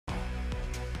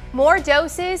More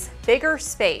doses, bigger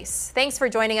space. Thanks for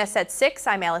joining us at 6.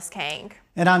 I'm Alice Kang.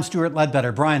 And I'm Stuart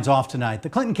Ledbetter. Brian's off tonight. The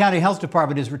Clinton County Health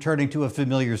Department is returning to a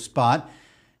familiar spot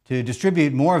to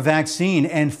distribute more vaccine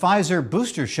and Pfizer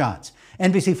booster shots.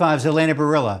 NBC5's Elena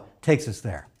Barilla takes us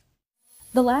there.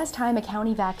 The last time a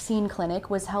county vaccine clinic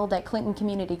was held at Clinton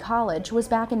Community College was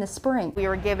back in the spring. We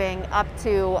were giving up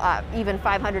to even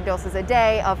 500 doses a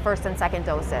day of first and second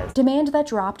doses. Demand that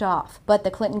dropped off, but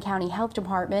the Clinton County Health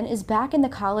Department is back in the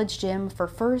college gym for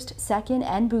first, second,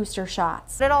 and booster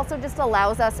shots. It also just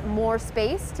allows us more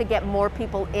space to get more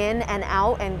people in and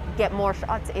out and get more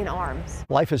shots in arms.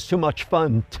 Life is too much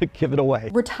fun to give it away.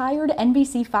 Retired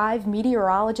NBC5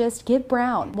 meteorologist Gib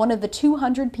Brown, one of the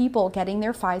 200 people getting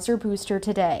their Pfizer booster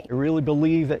today. I really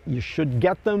believe that you should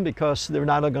get them because they're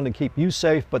not only going to keep you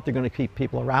safe, but they're going to keep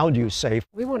people around you safe.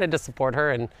 We wanted to support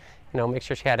her and make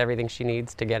sure she had everything she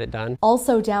needs to get it done.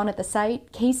 Also down at the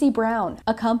site, Casey Brown,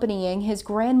 accompanying his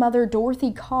grandmother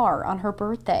Dorothy Carr on her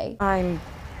birthday. I'm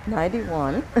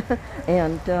 91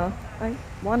 and I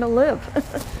want to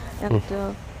live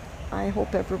and I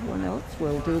hope everyone else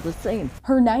will do the same.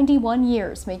 Her 91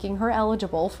 years making her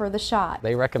eligible for the shot.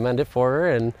 They recommend it for her,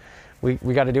 and we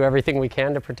got to do everything we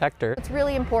can to protect her. It's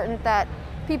really important that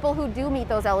people who do meet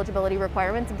those eligibility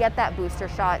requirements get that booster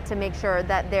shot to make sure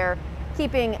that they're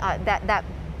keeping that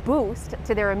boost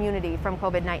to their immunity from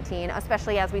COVID-19,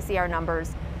 especially as we see our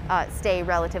numbers stay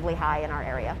relatively high in our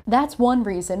area. That's one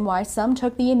reason why some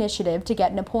took the initiative to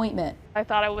get an appointment. I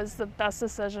thought it was the best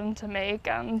decision to make,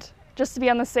 and just to be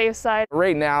on the safe side.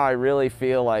 Right now I really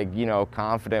feel like,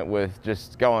 confident with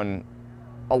just going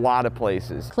a lot of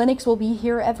places. Clinics will be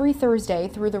here every Thursday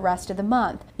through the rest of the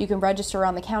month. You can register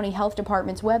on the County Health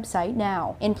Department's website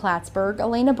now. In Plattsburgh,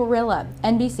 Elena Barilla,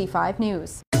 NBC5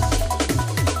 News.